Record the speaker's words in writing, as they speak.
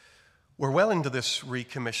We're well into this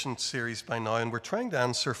Recommissioned series by now, and we're trying to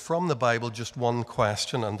answer from the Bible just one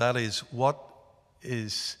question, and that is, what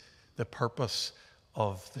is the purpose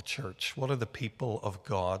of the church? What are the people of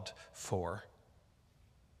God for?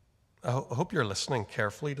 I hope you're listening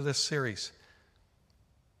carefully to this series.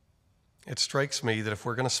 It strikes me that if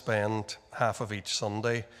we're going to spend half of each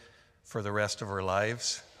Sunday for the rest of our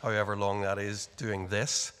lives, however long that is, doing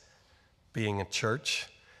this, being at church,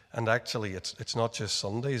 and actually it's not just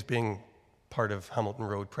Sundays, being part of Hamilton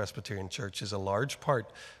Road Presbyterian Church is a large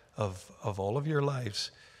part of all of your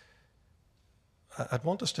lives. I'd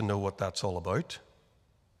want us to know what that's all about.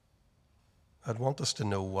 I'd want us to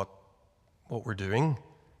know what we're doing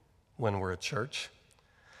when we're at church.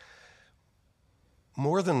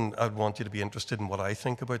 More than I'd want you to be interested in what I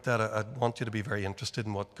think about that, I'd want you to be very interested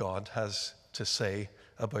in what God has to say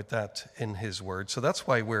about that in His Word. So that's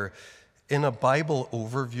why we're in a Bible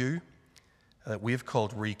overview that we've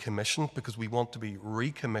called Recommissioned, because we want to be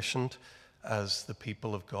recommissioned as the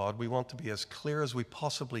people of God. We want to be as clear as we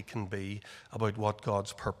possibly can be about what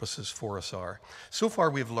God's purposes for us are. So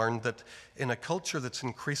far we've learned that in a culture that's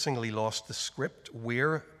increasingly lost the script,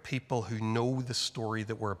 we're people who know the story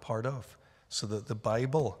that we're a part of, so that the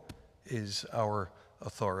Bible is our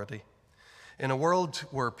authority. In a world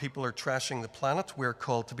where people are trashing the planet, we're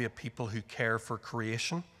called to be a people who care for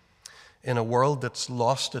creation. In a world that's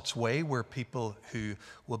lost its way, we're people who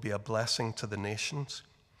will be a blessing to the nations.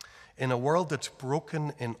 In a world that's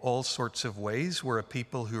broken in all sorts of ways, we're a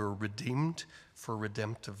people who are redeemed for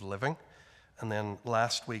redemptive living. And then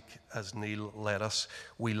last week, as Neil led us,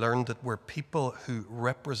 we learned that we're people who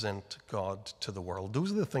represent God to the world.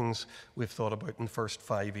 Those are the things we've thought about in the first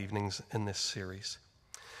 5 evenings in this series.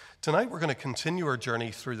 Tonight we're going to continue our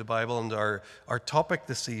journey through the Bible, and our topic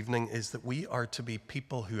this evening is that we are to be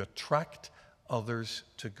people who attract others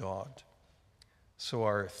to God. So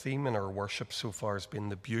our theme in our worship so far has been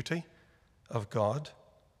the beauty of God.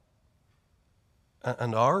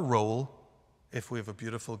 And our role, if we have a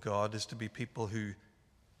beautiful God, is to be people who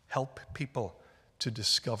help people to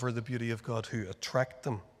discover the beauty of God, who attract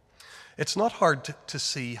them. It's not hard to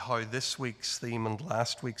see how this week's theme and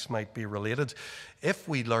last week's might be related. If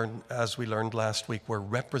we learn, as we learned last week, we're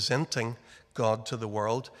representing God to the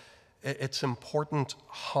world, it's important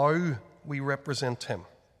how we represent Him.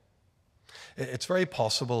 It's very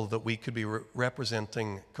possible that we could be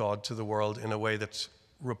representing God to the world in a way that's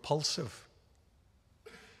repulsive,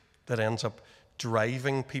 that ends up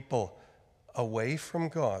driving people away from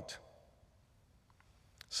God.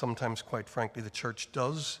 Sometimes, quite frankly, the church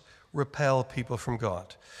does repel people from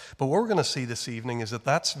God. But what we're going to see this evening is that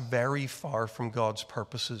that's very far from God's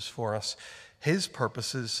purposes for us. His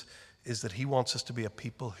purposes is that He wants us to be a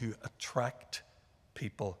people who attract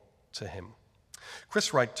people to Him.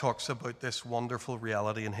 Chris Wright talks about this wonderful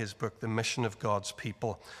reality in his book, The Mission of God's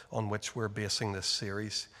People, on which we're basing this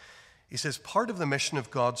series. He says, part of the mission of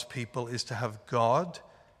God's people is to have God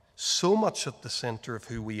so much at the center of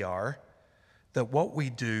who we are that what we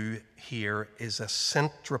do here is a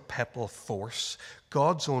centripetal force,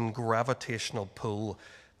 God's own gravitational pull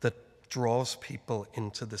that draws people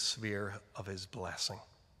into the sphere of His blessing.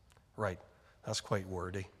 Right, that's quite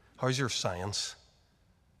wordy. How's your science?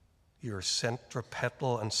 Your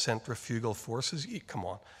centripetal and centrifugal forces? Come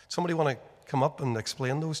on. Somebody want to come up and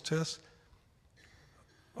explain those to us?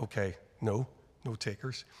 Okay, no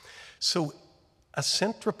takers. So a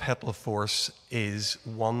centripetal force is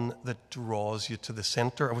one that draws you to the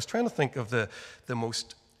center. I was trying to think of the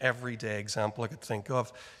most everyday example I could think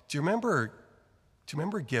of. Do you remember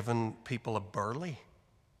giving people a burley,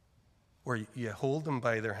 where you hold them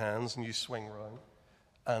by their hands and you swing around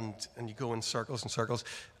and you go in circles and circles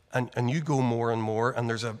and you go more and more, and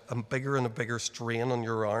there's a bigger and a bigger strain on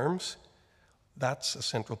your arms? That's a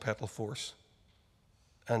centripetal force.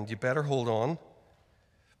 And you better hold on,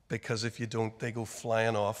 because if you don't, they go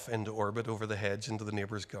flying off into orbit over the hedge into the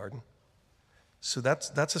neighbor's garden. So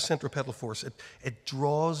that's a centripetal force. It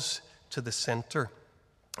draws to the center.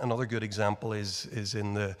 Another good example is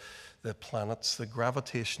in the planets. The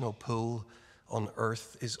gravitational pull on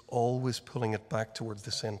Earth is always pulling it back towards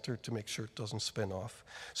the center to make sure it doesn't spin off.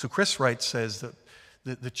 So Chris Wright says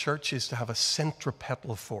that the church is to have a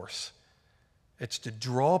centripetal force. It's to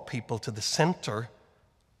draw people to the center,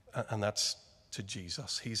 and that's to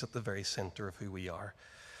Jesus. He's at the very center of who we are.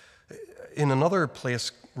 In another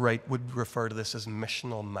place, Wright would refer to this as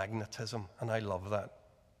missional magnetism, and I love that.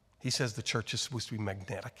 He says the church is supposed to be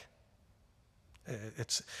magnetic.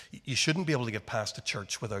 You shouldn't be able to get past a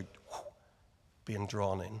church without being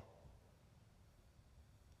drawn in.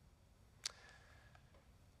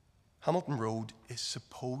 Hamilton Road is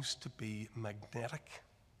supposed to be magnetic.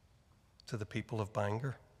 to the people of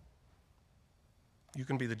Bangor. You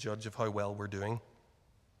can be the judge of how well we're doing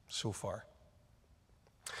so far.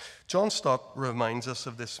 John Stott reminds us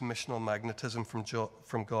of this missional magnetism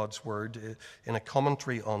from God's Word. In a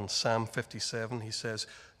commentary on Psalm 57, he says,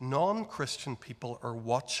 non-Christian people are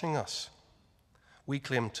watching us. We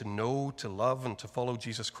claim to know, to love, and to follow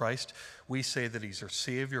Jesus Christ. We say that he's our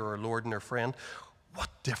Savior, our Lord, and our friend.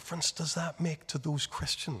 What difference does that make to those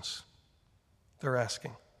Christians? They're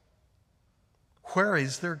asking. Where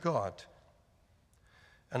is their God?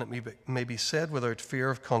 And it may be said without fear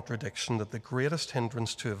of contradiction that the greatest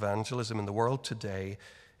hindrance to evangelism in the world today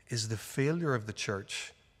is the failure of the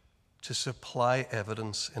church to supply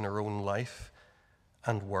evidence in our own life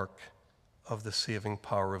and work of the saving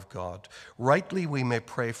power of God. Rightly, we may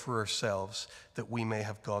pray for ourselves that we may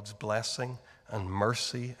have God's blessing and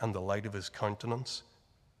mercy and the light of his countenance.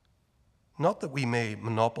 Not that we may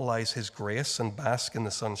monopolize his grace and bask in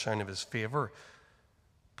the sunshine of his favor,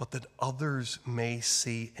 but that others may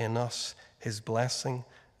see in us his blessing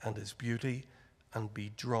and his beauty and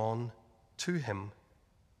be drawn to him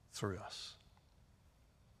through us.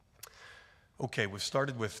 Okay, we've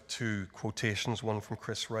started with two quotations, one from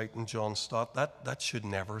Chris Wright and John Stott. That should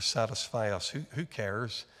never satisfy us. Who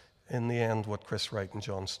cares in the end what Chris Wright and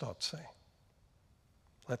John Stott say?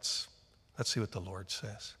 Let's see what the Lord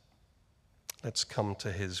says. Let's come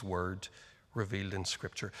to his word revealed in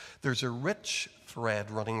Scripture. There's a rich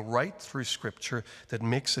thread running right through Scripture that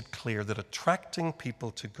makes it clear that attracting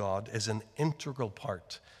people to God is an integral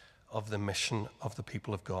part of the mission of the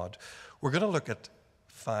people of God. We're going to look at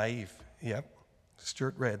 5,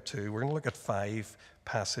 Stuart read 2. We're going to look at 5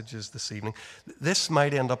 passages this evening. This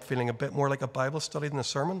might end up feeling a bit more like a Bible study than a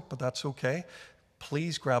sermon, but that's okay.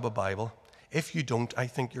 Please grab a Bible. If you don't, I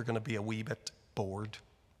think you're going to be a wee bit bored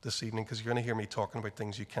this evening because you're going to hear me talking about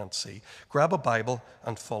things you can't see. Grab a Bible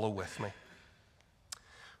and follow with me.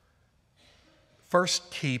 First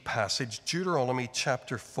key passage, Deuteronomy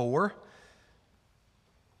chapter 4.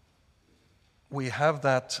 We have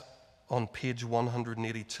that on page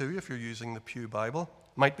 182 if you're using the Pew Bible.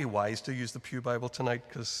 Might be wise to use the Pew Bible tonight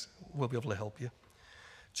because we'll be able to help you.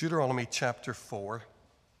 Deuteronomy chapter 4.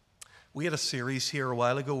 We had a series here a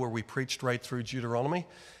while ago where we preached right through Deuteronomy.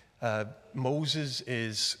 Moses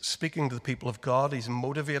is speaking to the people of God. He's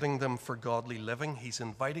motivating them for godly living. He's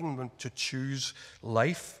inviting them to choose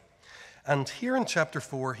life. And here in chapter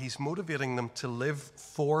 4, he's motivating them to live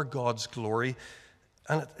for God's glory.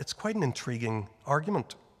 And it's quite an intriguing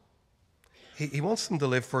argument. He wants them to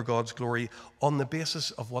live for God's glory on the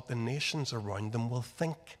basis of what the nations around them will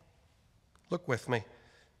think. Look with me.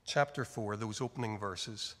 Chapter 4, those opening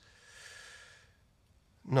verses.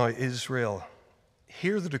 Now, Israel,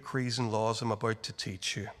 hear the decrees and laws I'm about to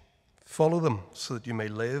teach you. Follow them so that you may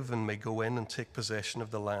live and may go in and take possession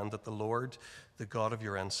of the land that the Lord, the God of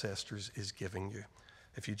your ancestors, is giving you.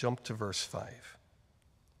 If you jump to verse 5.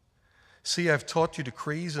 See, I've taught you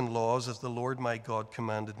decrees and laws as the Lord my God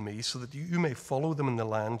commanded me, so that you may follow them in the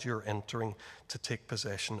land you're entering to take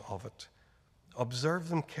possession of it. Observe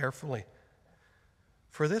them carefully,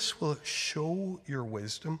 for this will show your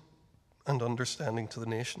wisdom and understanding to the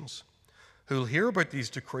nations, who will hear about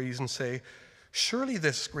these decrees and say, surely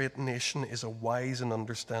this great nation is a wise and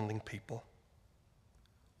understanding people.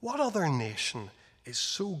 What other nation is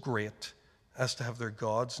so great as to have their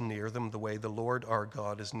gods near them the way the Lord our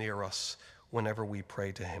God is near us whenever we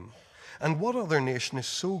pray to him? And what other nation is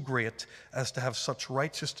so great as to have such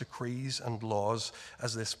righteous decrees and laws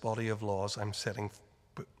as this body of laws I'm setting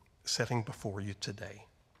before you today?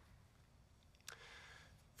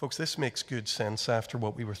 Folks, this makes good sense after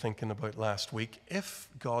what we were thinking about last week. If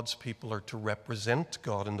God's people are to represent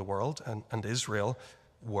God in the world, and Israel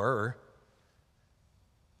were,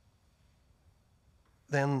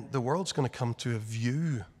 then the world's going to come to a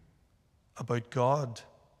view about God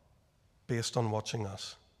based on watching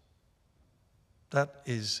us. That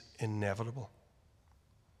is inevitable.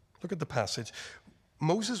 Look at the passage.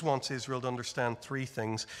 Moses wants Israel to understand 3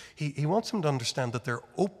 things. He wants them to understand that they're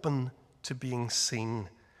open to being seen.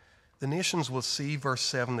 The nations will see, verse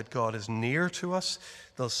 7, that God is near to us.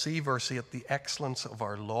 They'll see, verse 8, the excellence of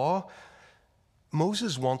our law.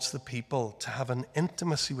 Moses wants the people to have an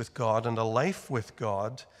intimacy with God and a life with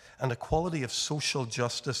God and a quality of social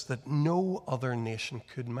justice that no other nation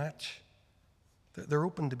could match. They're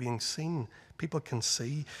open to being seen. People can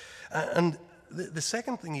see. And the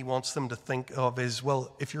second thing he wants them to think of is,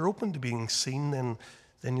 well, if you're open to being seen,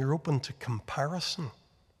 then you're open to comparison.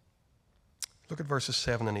 Look at verses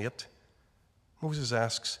 7 and 8. Moses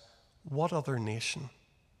asks, what other nation?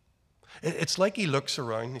 It's like he looks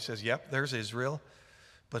around and he says, yep, there's Israel,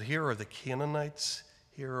 but here are the Canaanites,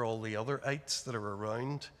 Here are all the other ites that are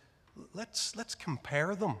around. Let's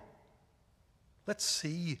compare them. Let's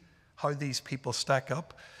see how these people stack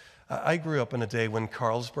up. I grew up in a day when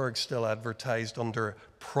Carlsberg still advertised under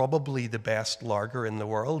probably the best lager in the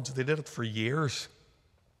world. They did it for years.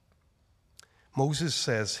 Moses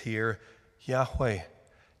says here, Yahweh,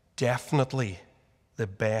 definitely the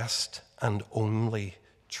best and only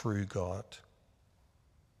true God.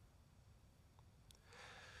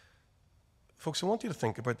 Folks, I want you to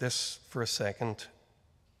think about this for a second.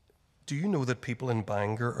 Do you know that people in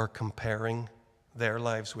Bangor are comparing their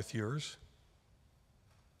lives with yours?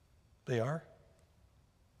 They are.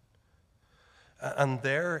 And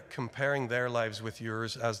they're comparing their lives with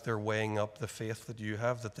yours as they're weighing up the faith that you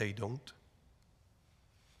have that they don't.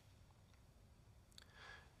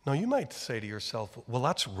 Now, you might say to yourself, well,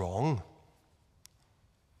 that's wrong.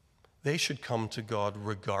 They should come to God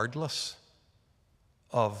regardless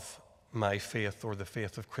of my faith or the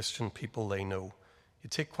faith of Christian people they know. You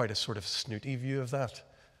take quite a sort of snooty view of that.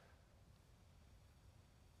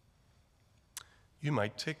 You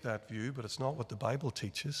might take that view, but it's not what the Bible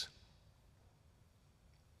teaches.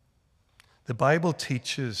 The Bible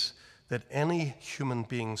teaches that any human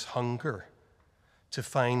being's hunger to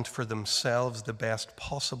find for themselves the best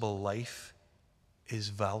possible life is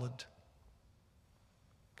valid.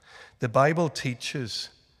 The Bible teaches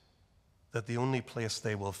that the only place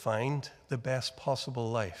they will find the best possible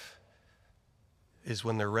life is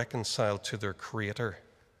when they're reconciled to their Creator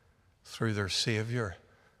through their Savior,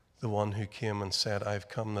 the one who came and said, I've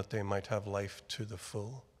come that they might have life to the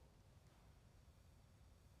full.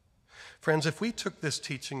 Friends, if we took this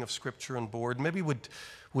teaching of Scripture on board, maybe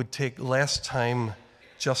would take less time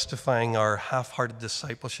justifying our half-hearted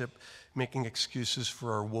discipleship, making excuses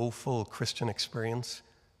for our woeful Christian experience.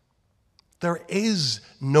 There is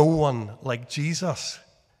no one like Jesus.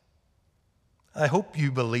 I hope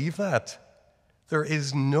you believe that. There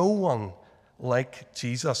is no one like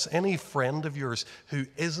Jesus. Any friend of yours who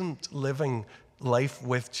isn't living life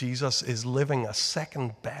with Jesus is living a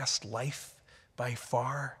second best life by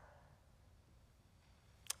far.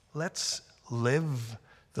 Let's live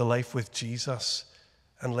the life with Jesus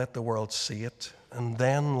and let the world see it, and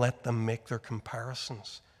then let them make their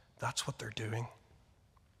comparisons. That's what they're doing.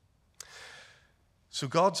 So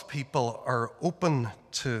God's people are open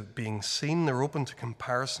to being seen, they're open to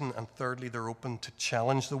comparison, and thirdly, they're open to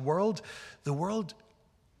challenge. The world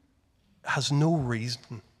has no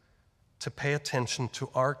reason to pay attention to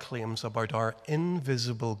our claims about our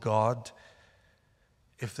invisible God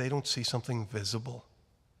if they don't see something visible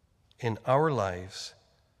in our lives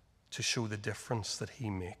to show the difference that He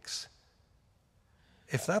makes.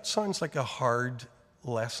 If that sounds like a hard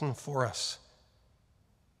lesson for us,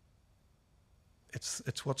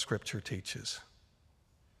 it's what Scripture teaches.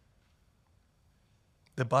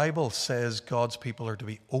 The Bible says God's people are to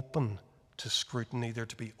be open to scrutiny, they're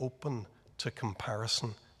to be open to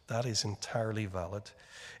comparison. That is entirely valid.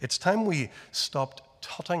 It's time we stopped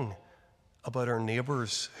tutting about our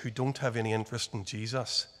neighbors who don't have any interest in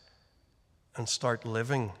Jesus and start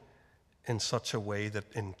living in such a way that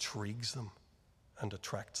intrigues them and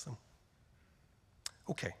attracts them.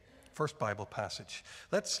 Okay, first Bible passage.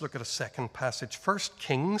 Let's look at a second passage. 1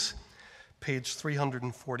 Kings, page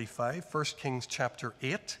 345. 1 Kings chapter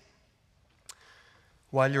 8.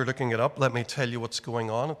 While you're looking it up, let me tell you what's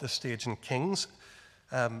going on at this stage in Kings.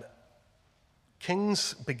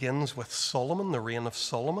 Kings begins with Solomon, the reign of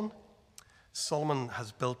Solomon. Solomon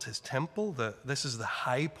has built his temple. This is the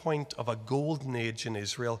high point of a golden age in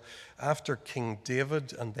Israel. After King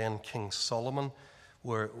David and then King Solomon,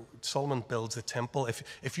 where Solomon builds the temple.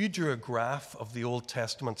 If you drew a graph of the Old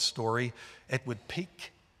Testament story, it would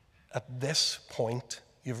peak at this point.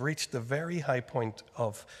 You've reached the very high point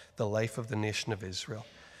of the life of the nation of Israel.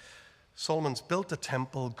 Solomon's built a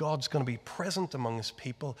temple. God's going to be present among his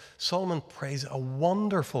people. Solomon prays a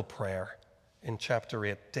wonderful prayer in chapter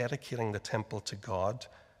 8, dedicating the temple to God.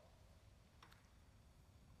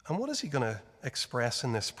 And what is he going to express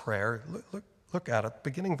in this prayer? Look at it,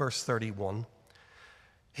 beginning verse 31.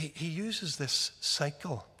 He uses this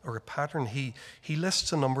cycle or a pattern. He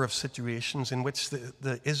lists a number of situations in which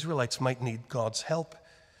the Israelites might need God's help,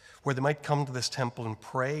 where they might come to this temple and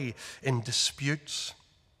pray in disputes,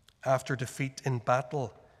 after defeat in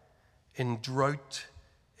battle, in drought,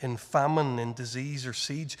 in famine, in disease or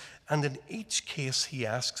siege. And in each case, he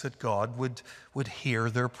asks that God would hear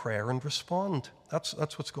their prayer and respond. That's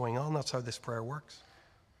what's going on. That's how this prayer works.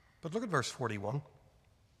 But look at verse 41.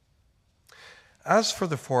 As for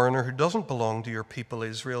the foreigner who doesn't belong to your people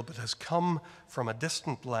Israel, but has come from a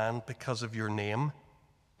distant land because of your name,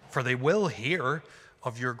 for they will hear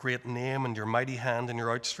of your great name and your mighty hand and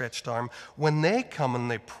your outstretched arm, when they come and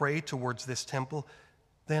they pray towards this temple,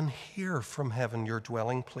 then hear from heaven your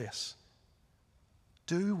dwelling place.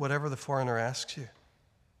 Do whatever the foreigner asks you,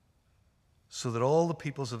 so that all the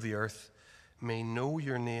peoples of the earth may know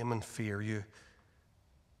your name and fear you,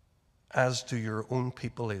 as do your own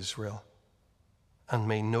people Israel, and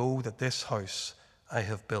may know that this house I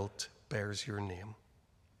have built bears your name.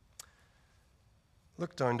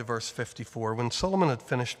 Look down to verse 54. When Solomon had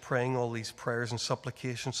finished praying all these prayers and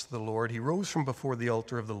supplications to the Lord, he rose from before the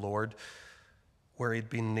altar of the Lord, where he'd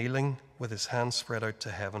been kneeling with his hands spread out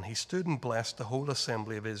to heaven. He stood and blessed the whole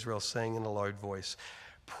assembly of Israel, saying in a loud voice,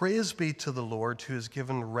 "Praise be to the Lord, who has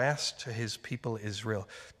given rest to his people Israel,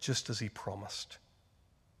 just as he promised."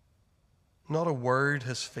 Not a word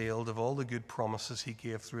has failed of all the good promises he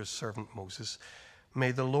gave through his servant Moses.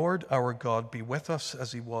 May the Lord our God be with us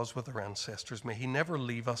as he was with our ancestors. May he never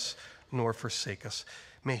leave us nor forsake us.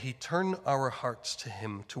 May he turn our hearts to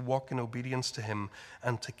him, to walk in obedience to him,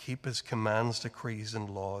 and to keep his commands, decrees, and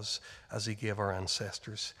laws as he gave our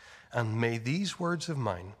ancestors. And may these words of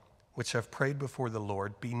mine, which I've prayed before the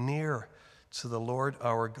Lord, be near to the Lord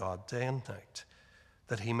our God day and night,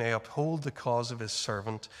 that he may uphold the cause of his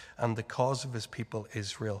servant and the cause of his people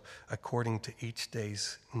Israel according to each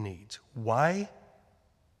day's needs. Why?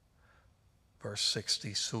 Verse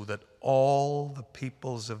 60, so that all the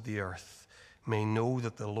peoples of the earth may know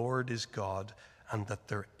that the Lord is God and that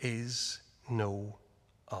there is no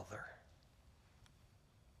other.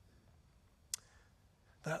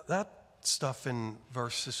 That stuff in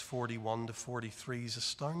verses 41 to 43 is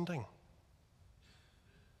astounding.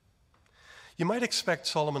 You might expect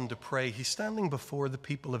Solomon to pray. He's standing before the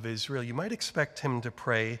people of Israel. You might expect him to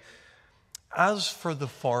pray, "As for the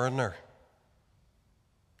foreigner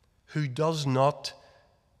who does not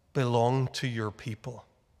belong to your people,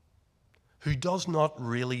 who does not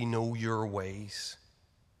really know your ways,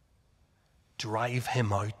 drive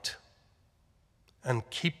him out and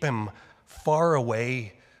keep him far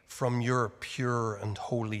away from your pure and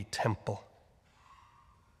holy temple."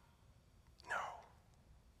 No.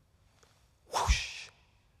 Whoosh.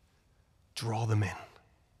 Draw them in.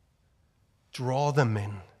 Draw them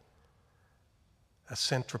in. A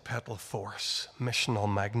centripetal force, missional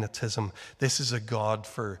magnetism. This is a God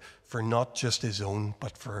for not just his own,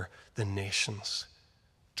 but for the nations.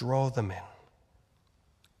 Draw them in.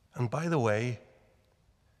 And by the way,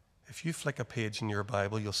 if you flick a page in your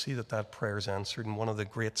Bible, you'll see that prayer is answered in one of the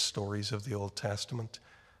great stories of the Old Testament.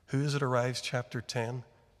 Who is it arrives, chapter 10?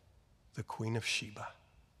 The Queen of Sheba.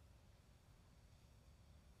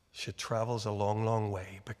 She travels a long, long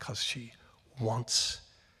way because she wants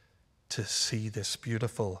to see this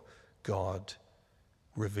beautiful God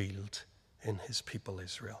revealed in his people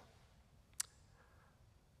Israel.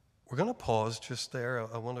 We're going to pause just there.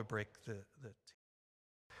 I want to break the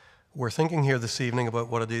We're thinking here this evening about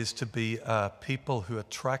what it is to be a people who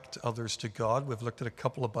attract others to God. We've looked at a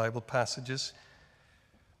couple of Bible passages.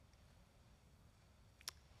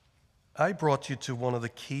 I brought you to one of the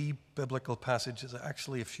key biblical passages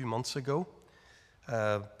actually a few months ago.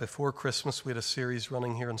 Before Christmas, we had a series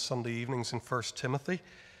running here on Sunday evenings in 1 Timothy,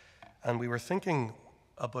 and we were thinking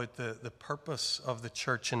about the purpose of the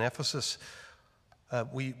church in Ephesus.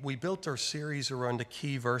 We built our series around a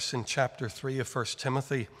key verse in chapter 3 of 1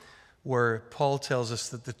 Timothy, where Paul tells us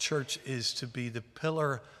that the church is to be the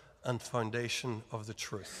pillar and foundation of the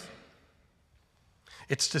truth.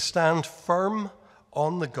 It's to stand firm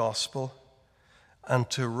on the gospel and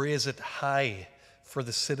to raise it high for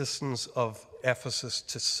the citizens of Ephesus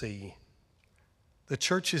to see. The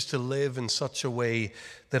church is to live in such a way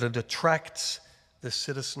that it attracts the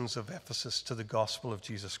citizens of Ephesus to the gospel of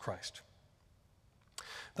Jesus Christ.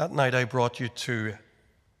 That night I brought you to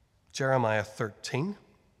Jeremiah 13,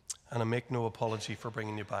 and I make no apology for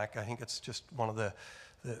bringing you back. I think it's just one of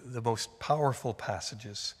the most powerful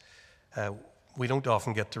passages. We don't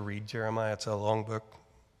often get to read Jeremiah. It's a long book.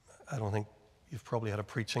 I don't think you've probably had a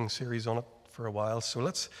preaching series on it for a while. So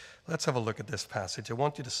let's have a look at this passage. I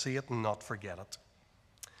want you to see it and not forget it.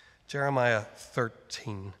 Jeremiah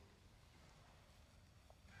 13.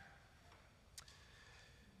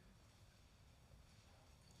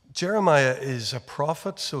 Jeremiah is a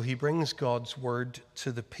prophet, so he brings God's word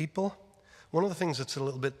to the people. One of the things that's a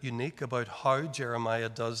little bit unique about how Jeremiah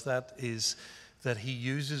does that is that he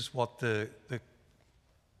uses what the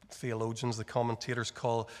theologians, the commentators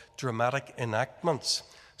call dramatic enactments.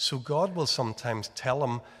 So God will sometimes tell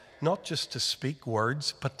him not just to speak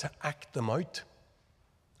words, but to act them out.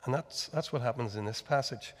 And that's what happens in this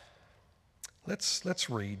passage. Let's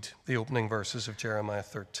read the opening verses of Jeremiah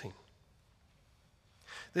 13.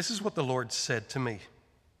 This is what the Lord said to me.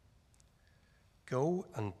 Go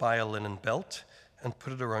and buy a linen belt and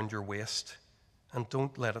put it around your waist, and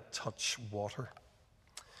don't let it touch water."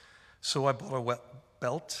 So I bought a wet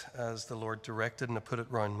belt as the Lord directed, and I put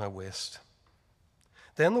it round my waist.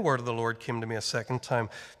 Then the word of the Lord came to me a second time.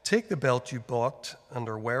 "Take the belt you bought and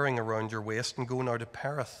are wearing around your waist and go now to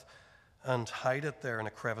Perith and hide it there in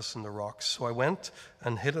a crevice in the rocks." So I went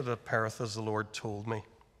and hid it at Perith as the Lord told me.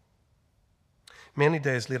 Many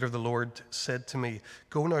days later, the Lord said to me,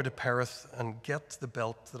 "Go now to Perith and get the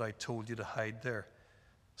belt that I told you to hide there."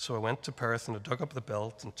 So I went to Perith and I dug up the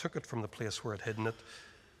belt and took it from the place where I'd hidden it.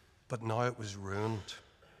 But now it was ruined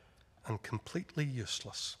and completely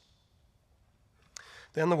useless.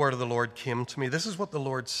 Then the word of the Lord came to me. "This is what the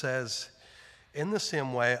Lord says. In the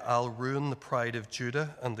same way, I'll ruin the pride of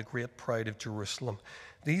Judah and the great pride of Jerusalem.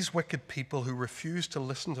 These wicked people who refuse to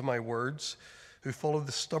listen to my words, who follow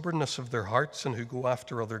the stubbornness of their hearts and who go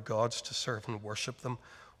after other gods to serve and worship them,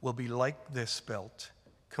 will be like this belt,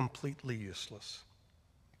 completely useless.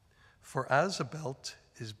 For as a belt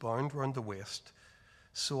is bound round the waist,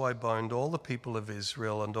 so I bound all the people of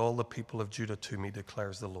Israel and all the people of Judah to me,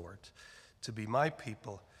 declares the Lord, to be my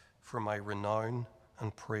people for my renown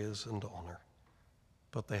and praise and honor.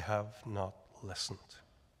 But they have not listened."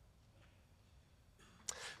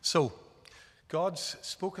 So, God's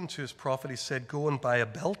spoken to his prophet. He said, "Go and buy a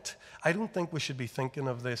belt." I don't think we should be thinking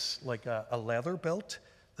of this like a leather belt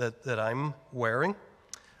that I'm wearing.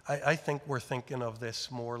 I think we're thinking of this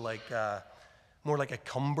more like a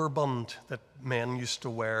cummerbund that men used to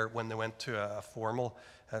wear when they went to a formal,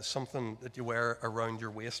 something that you wear around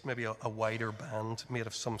your waist, maybe a wider band made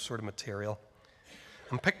of some sort of material.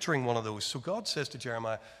 I'm picturing one of those. So God says to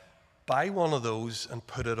Jeremiah, "Buy one of those and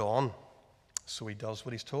put it on." So he does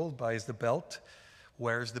what he's told, buys the belt,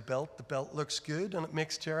 wears the belt. The belt looks good, and it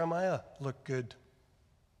makes Jeremiah look good.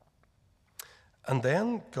 And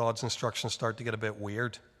then God's instructions start to get a bit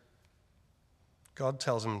weird. God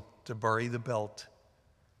tells him to bury the belt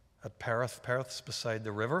at Perith. Perith's beside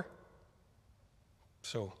the river.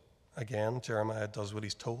 So again, Jeremiah does what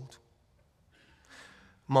he's told.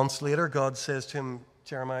 Months later, God says to him,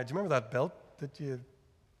 "Jeremiah, do you remember that belt that you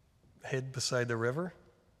hid beside the river?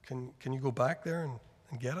 Can you go back there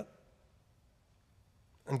and get it?"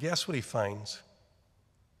 And guess what he finds?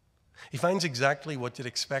 He finds exactly what you'd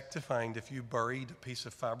expect to find if you buried a piece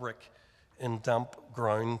of fabric in damp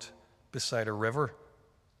ground beside a river.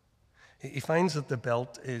 He finds that the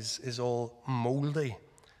belt is all moldy,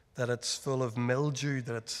 that it's full of mildew,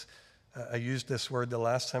 that it's, I used this word the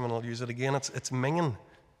last time and I'll use it again, it's minging.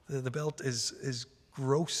 The belt is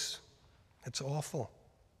gross. It's awful.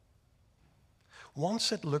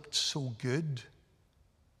 Once it looked so good,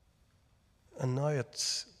 and now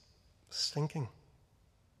it's stinking.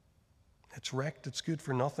 It's wrecked. It's good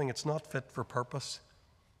for nothing. It's not fit for purpose.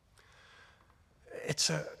 It's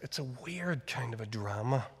a weird kind of a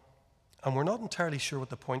drama. And we're not entirely sure what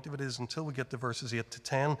the point of it is until we get to verses 8 to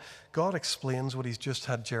 10. God explains what he's just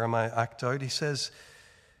had Jeremiah act out. He says,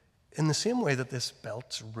 "In the same way that this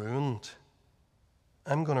belt's ruined,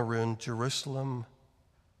 I'm going to ruin Jerusalem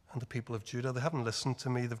and the people of Judah. They haven't listened to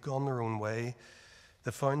me. They've gone their own way.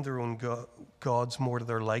 They've found their own gods more to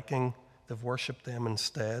their liking. They've worshipped them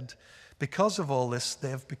instead. Because of all this,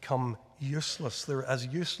 they've become useless. They're as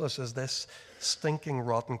useless as this stinking,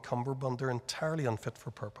 rotten cummerbund. They're entirely unfit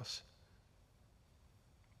for purpose."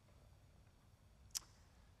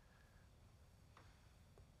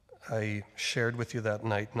 I shared with you that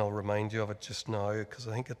night, and I'll remind you of it just now, because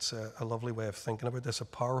I think it's a lovely way of thinking about this, a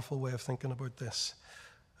powerful way of thinking about this.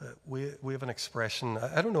 We have an expression,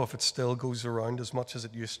 I don't know if it still goes around as much as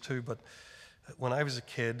it used to, but when I was a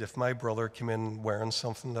kid, if my brother came in wearing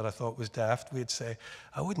something that I thought was daft, we'd say,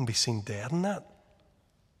 "I wouldn't be seen dead in that."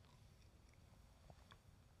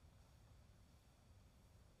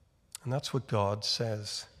 And that's what God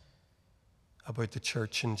says about the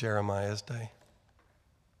church in Jeremiah's day.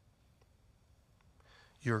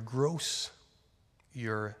 You're gross,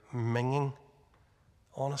 you're minging.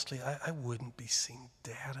 Honestly, I wouldn't be seen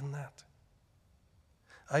dead in that.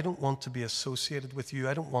 I don't want to be associated with you.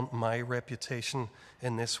 I don't want my reputation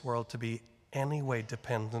in this world to be any way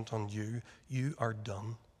dependent on you. You are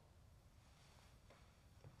done.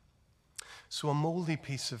 So a moldy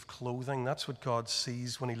piece of clothing, that's what God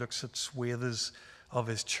sees when he looks at swathes of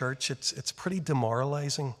his church. It's pretty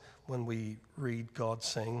demoralizing when we read God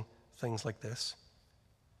saying things like this.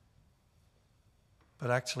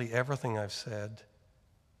 But actually, everything I've said,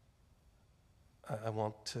 I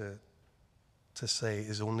want to say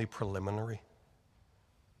is only preliminary.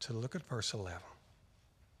 To look at verse 11.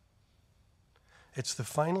 It's the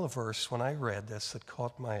final verse when I read this that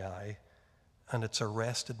caught my eye, and it's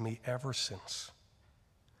arrested me ever since.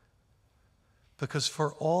 Because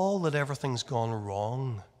for all that everything's gone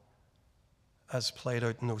wrong, as played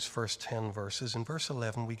out in those first 10 verses, in verse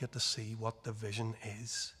 11 we get to see what the vision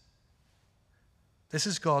is. This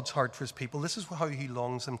is God's heart for his people. This is how he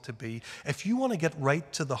longs them to be. If you want to get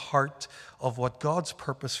right to the heart of what God's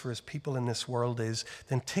purpose for his people in this world is,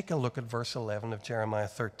 then take a look at verse 11 of Jeremiah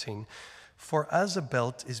 13. For as a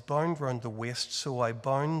belt is bound round the waist, so I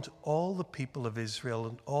bound all the people of Israel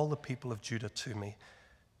and all the people of Judah to me,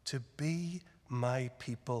 to be my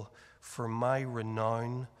people for my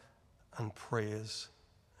renown and praise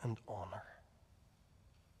and honor.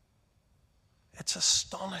 It's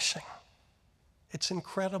astonishing. It's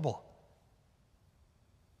incredible.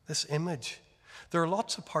 This image. There are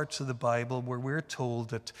lots of parts of the Bible where we're told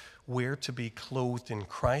that we're to be clothed in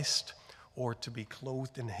Christ or to be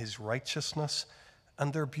clothed in his righteousness.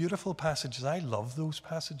 And they're beautiful passages. I love those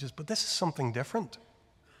passages, but this is something different.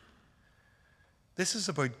 This is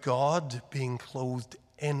about God being clothed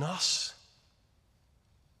in us.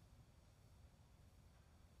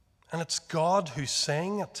 And it's God who's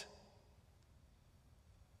saying it.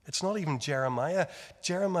 It's not even Jeremiah.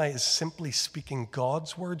 Jeremiah is simply speaking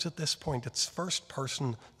God's words at this point. It's first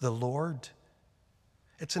person, the Lord.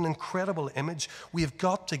 It's an incredible image. We have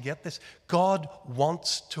got to get this. God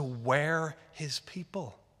wants to wear his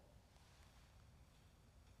people.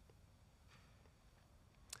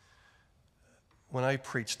 When I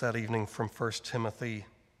preached that evening from 1 Timothy,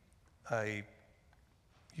 I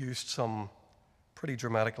used some pretty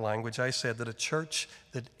dramatic language. I said that a church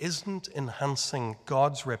that isn't enhancing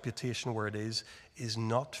God's reputation where it is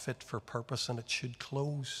not fit for purpose, and it should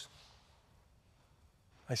close.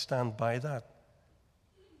 I stand by that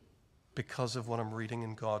because of what I'm reading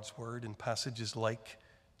in God's word in passages like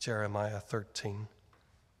Jeremiah 13.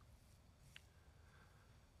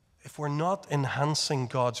 If we're not enhancing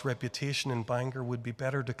God's reputation in Bangor, it would be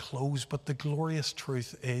better to close. But the glorious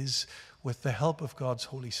truth is, with the help of God's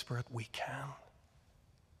Holy Spirit, we can.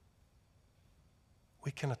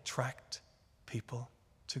 We can attract people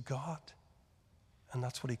to God. And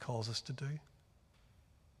that's what he calls us to do.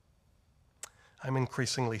 I'm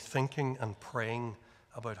increasingly thinking and praying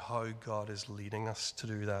about how God is leading us to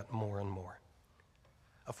do that more and more.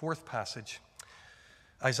 A fourth passage,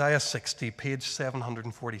 Isaiah 60, page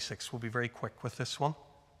 746. We'll be very quick with this one.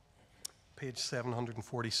 Page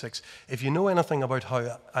 746. If you know anything about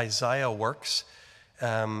how Isaiah works,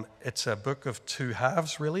 it's a book of two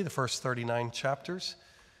halves, really. The first 39 chapters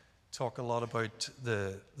talk a lot about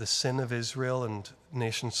the sin of Israel and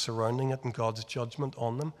nations surrounding it and God's judgment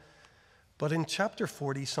on them. But in chapter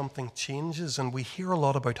 40, something changes, and we hear a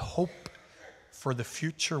lot about hope for the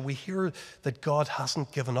future. We hear that God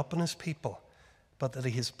hasn't given up on his people, but that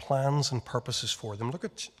he has plans and purposes for them. Look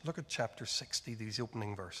at chapter 60, these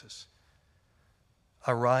opening verses.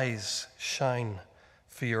 Arise, shine,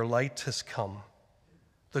 for your light has come.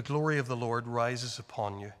 The glory of the Lord rises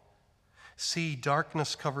upon you. See,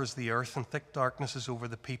 darkness covers the earth, and thick darkness is over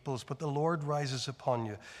the peoples, but the Lord rises upon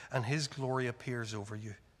you, and his glory appears over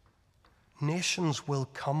you. Nations will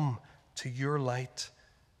come to your light,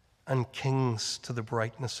 and kings to the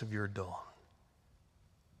brightness of your dawn.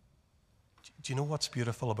 Do you know what's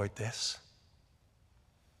beautiful about this?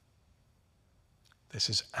 This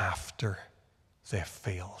is after they've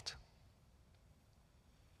failed.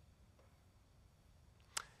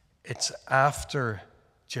 It's after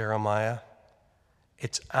Jeremiah.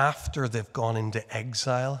 It's after they've gone into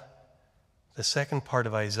exile. The second part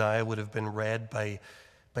of Isaiah would have been read by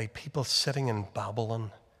people sitting in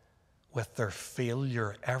Babylon with their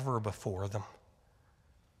failure ever before them.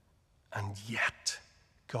 And yet,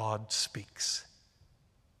 God speaks.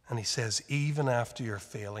 And he says, even after you're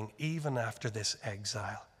failing, even after this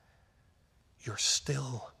exile, you're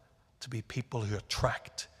still to be people who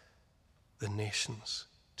attract the nations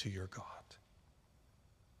to your God.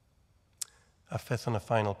 A fifth and a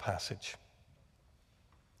final passage.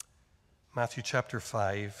 Matthew chapter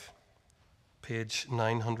 5, page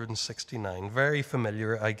 969. Very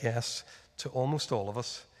familiar, I guess, to almost all of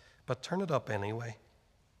us, but turn it up anyway.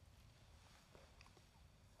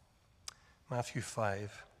 Matthew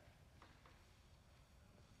 5.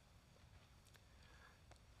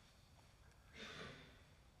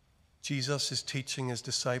 Jesus is teaching his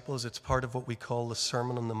disciples. It's part of what we call the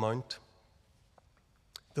Sermon on the Mount.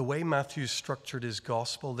 The way Matthew's structured his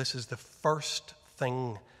gospel, this is the first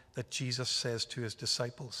thing that Jesus says to his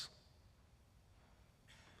disciples.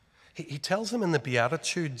 He tells them in the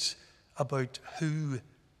Beatitudes about who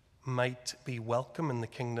might be welcome in the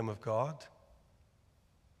kingdom of God.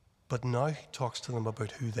 But now he talks to them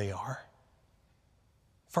about who they are.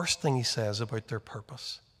 First thing he says about their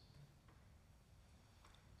purpose.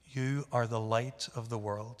 You are the light of the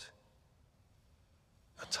world.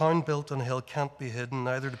 A town built on a hill can't be hidden.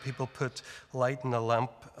 Neither do people put light in a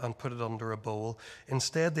lamp and put it under a bowl.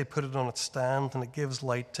 Instead, they put it on its stand, and it gives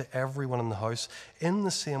light to everyone in the house. In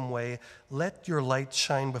the same way, let your light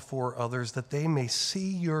shine before others, that they may see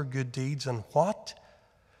your good deeds and what?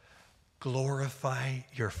 Glorify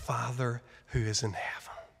your Father who is in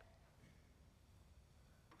heaven.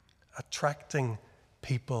 Attracting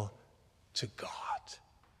people to God.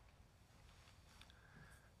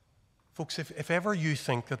 Folks, if ever you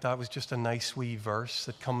think that was just a nice wee verse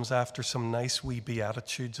that comes after some nice wee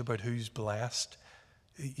beatitudes about who's blessed,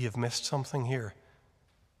 you've missed something here.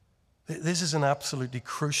 This is an absolutely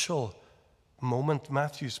crucial moment.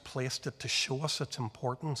 Matthew's placed it to show us its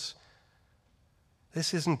importance.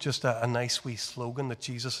 This isn't just a nice wee slogan that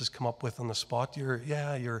Jesus has come up with on the spot.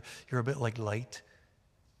 You're a bit like light.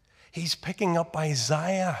 He's picking up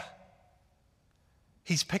Isaiah.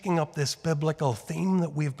 He's picking up this biblical theme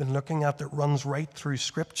that we've been looking at that runs right through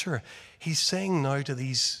Scripture. He's saying now to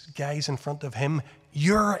these guys in front of him,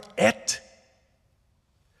 you're it.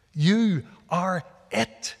 You are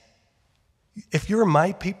it. If you're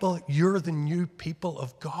my people, you're the new people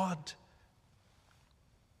of God.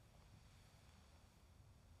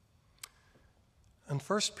 And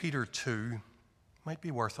 1 Peter 2 might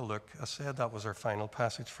be worth a look. I said that was our final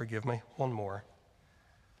passage, forgive me. One more.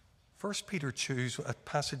 1 Peter 2, a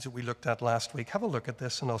passage that we looked at last week. Have a look at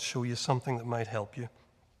this and I'll show you something that might help you.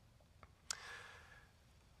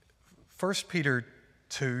 1 Peter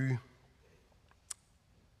 2,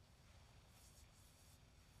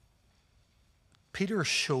 Peter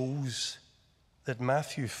shows that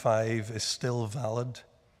Matthew 5 is still valid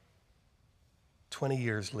 20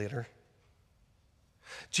 years later.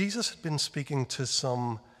 Jesus had been speaking to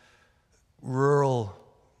some rural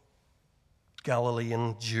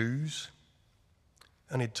Galilean Jews,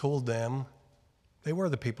 and he'd told them, they were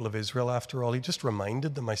the people of Israel after all. He just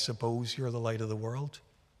reminded them, I suppose, you're the light of the world.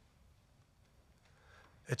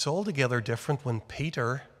 It's altogether different when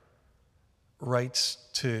Peter writes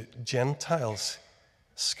to Gentiles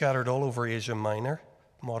scattered all over Asia Minor,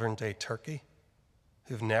 modern-day Turkey,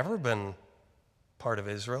 who've never been part of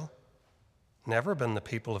Israel, never been the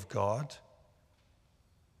people of God.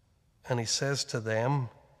 And he says to them,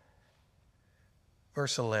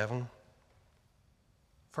 verse 11,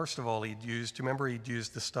 first of all, he'd used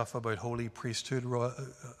the stuff about holy priesthood,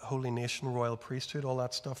 holy nation, royal priesthood, all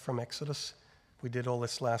that stuff from Exodus. We did all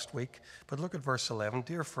this last week. But look at verse 11.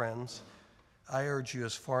 Dear friends, I urge you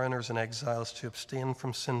as foreigners and exiles to abstain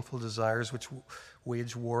from sinful desires which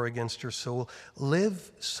wage war against your soul.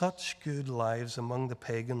 Live such good lives among the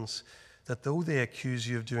pagans that though they accuse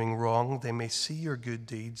you of doing wrong, they may see your good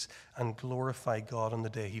deeds and glorify God on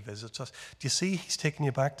the day he visits us. Do you see he's taking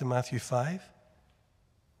you back to Matthew 5?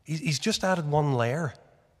 He's just added one layer,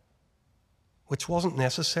 which wasn't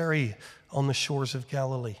necessary on the shores of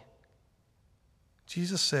Galilee.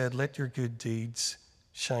 Jesus said, let your good deeds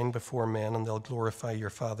shine before men and they'll glorify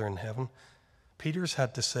your Father in heaven. Peter's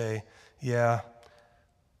had to say, yeah,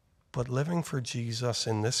 but living for Jesus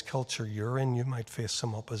in this culture you're in, you might face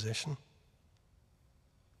some opposition.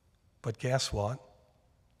 But guess what?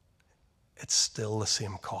 It's still the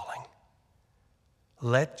same calling.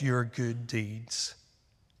 Let your good deeds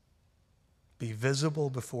be visible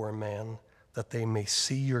before men, that they may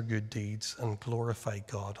see your good deeds and glorify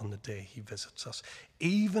God on the day he visits us.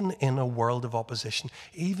 Even in a world of opposition,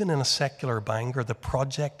 even in a secular Bangor, the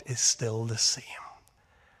project is still the same.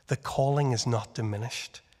 The calling is not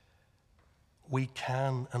diminished. We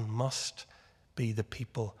can and must be the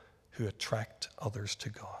people who attract others to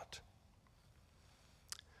God.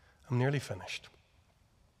 I'm nearly finished.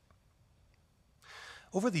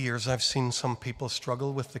 Over the years, I've seen some people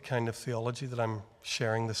struggle with the kind of theology that I'm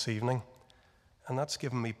sharing this evening, and that's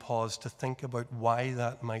given me pause to think about why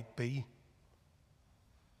that might be.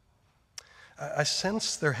 I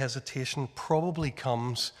sense their hesitation probably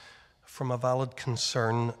comes from a valid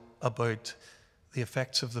concern about the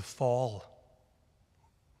effects of the fall,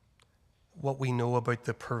 what we know about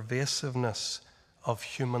the pervasiveness of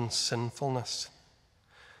human sinfulness.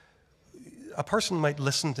 A person might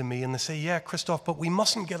listen to me and they say, yeah, Christoph, but we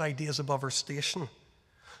mustn't get ideas above our station.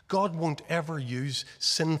 God won't ever use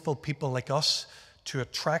sinful people like us to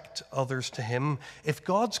attract others to him. If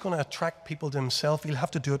God's going to attract people to himself, he'll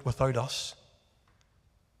have to do it without us.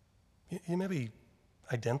 You maybe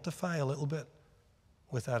identify a little bit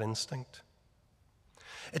with that instinct.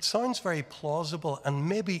 It sounds very plausible and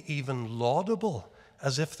maybe even laudable,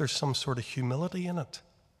 as if there's some sort of humility in it.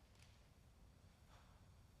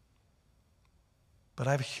 But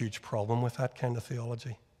I have a huge problem with that kind of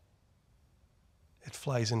theology. It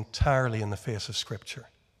flies entirely in the face of Scripture.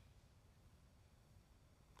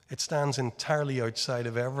 It stands entirely outside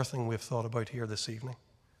of everything we've thought about here this evening.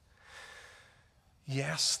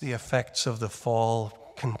 Yes, the effects of the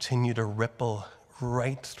fall continue to ripple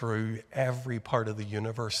right through every part of the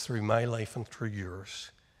universe, through my life and through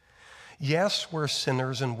yours. Yes, we're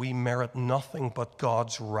sinners and we merit nothing but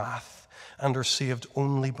God's wrath and are saved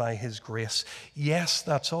only by His grace. Yes,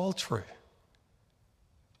 that's all true.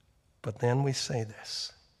 But then we say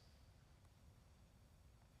this: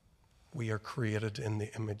 we are created in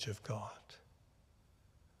the image of God.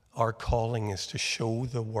 Our calling is to show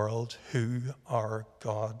the world who our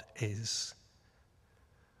God is.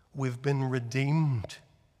 We've been redeemed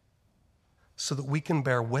so that we can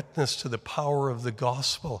bear witness to the power of the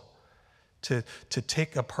gospel, to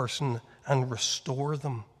take a person and restore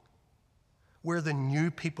them. We're the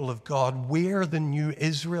new people of God. We're the new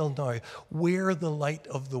Israel now. We're the light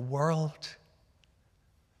of the world.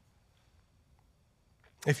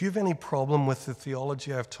 If you have any problem with the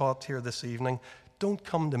theology I've taught here this evening, don't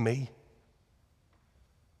come to me.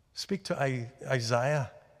 Speak to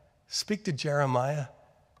Isaiah. Speak to Jeremiah.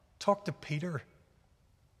 Talk to Peter.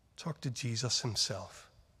 Talk to Jesus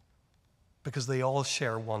himself. Because they all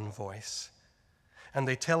share one voice. And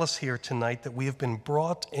they tell us here tonight that we have been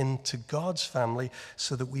brought into God's family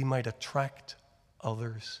so that we might attract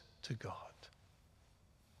others to God.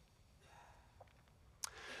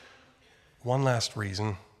 One last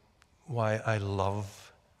reason why I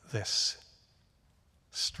love this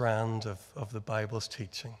strand of the Bible's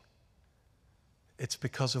teaching. It's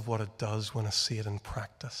because of what it does when I see it in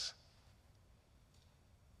practice.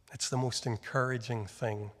 It's the most encouraging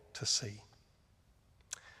thing to see.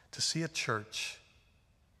 To see a church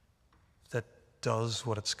that does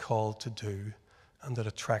what it's called to do and that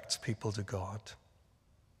attracts people to God.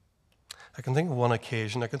 I can think of one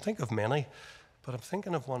occasion, I can think of many, but I'm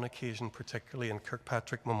thinking of one occasion particularly in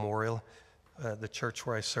Kirkpatrick Memorial, the church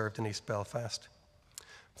where I served in East Belfast.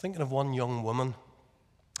 I'm thinking of one young woman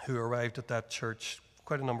who arrived at that church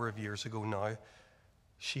quite a number of years ago now.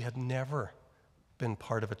 She had never been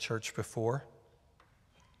part of a church before.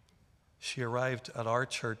 She arrived at our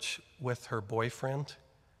church with her boyfriend,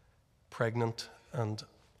 pregnant and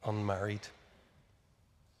unmarried.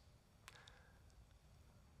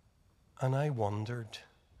 And I wondered.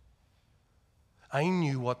 I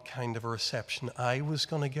knew what kind of a reception I was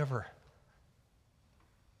going to give her.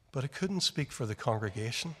 But I couldn't speak for the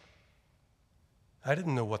congregation. I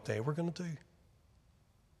didn't know what they were going to do.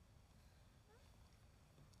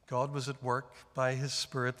 God was at work by His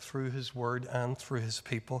Spirit through His Word and through His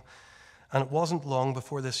people. And it wasn't long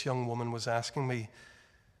before this young woman was asking me,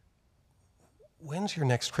 "When's your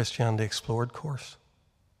next Christianity Explored course?"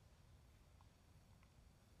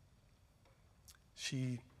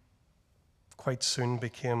 She quite soon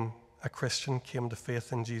became a Christian, came to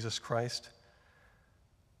faith in Jesus Christ.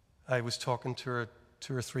 I was talking to her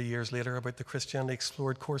 2 or 3 years later about the Christianity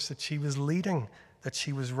Explored course that she was leading, that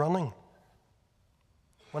she was running.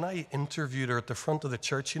 When I interviewed her at the front of the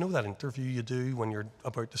church, you know that interview you do when you're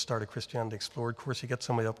about to start a Christianity Explored course? You get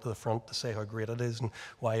somebody up to the front to say how great it is and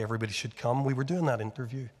why everybody should come. We were doing that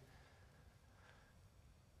interview.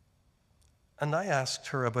 And I asked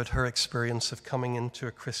her about her experience of coming into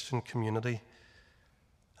a Christian community.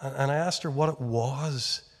 And I asked her what it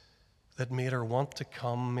was that made her want to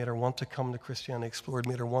come to Christianity Explored,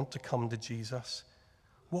 made her want to come to Jesus.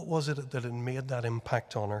 What was it that had made that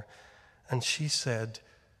impact on her? And she said,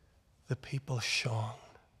 the people shone.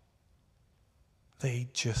 They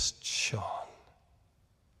just shone.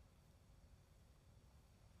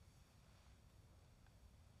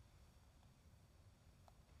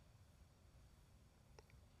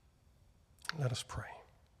 Let us pray.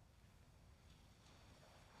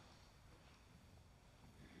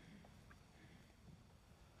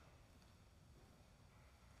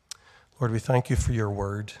 Lord, we thank you for your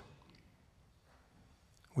word.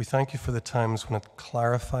 We thank you for the times when it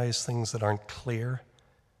clarifies things that aren't clear,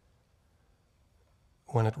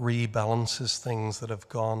 when it rebalances things that have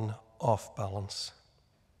gone off balance.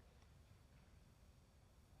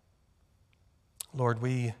 Lord,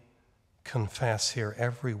 we confess here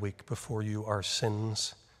every week before you our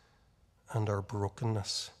sins and our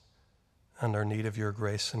brokenness and our need of your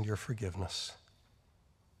grace and your forgiveness.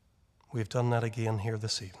 We've done that again here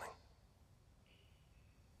this evening.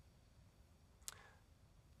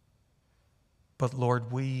 But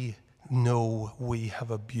Lord, we know we have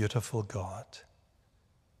a beautiful God.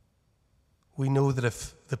 We know that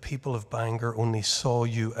if the people of Bangor only saw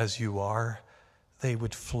you as you are, they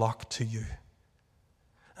would flock to you.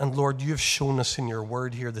 And Lord, you have shown us in your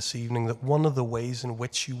word here this evening that one of the ways in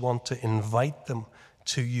which you want to invite them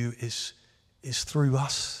to you is through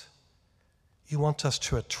us. You want us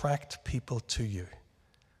to attract people to you.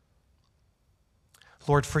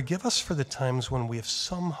 Lord, forgive us for the times when we have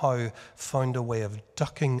somehow found a way of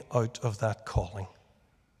ducking out of that calling.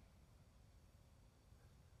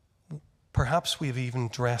 Perhaps we've even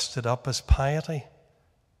dressed it up as piety,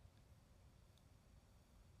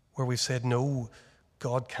 where we've said, no,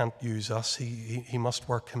 God can't use us. He must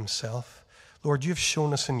work himself. Lord, you've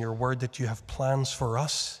shown us in your word that you have plans for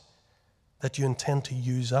us, that you intend to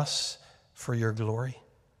use us for your glory.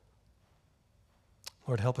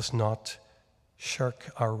 Lord, help us not shirk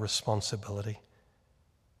our responsibility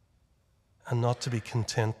and not to be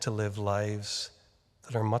content to live lives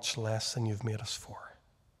that are much less than you've made us for.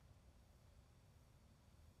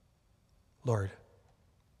 Lord,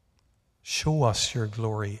 show us your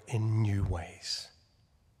glory in new ways,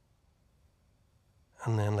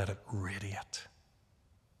 and then let it radiate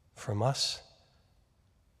from us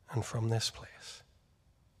and from this place.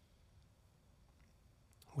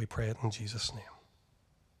 We pray it in Jesus' name.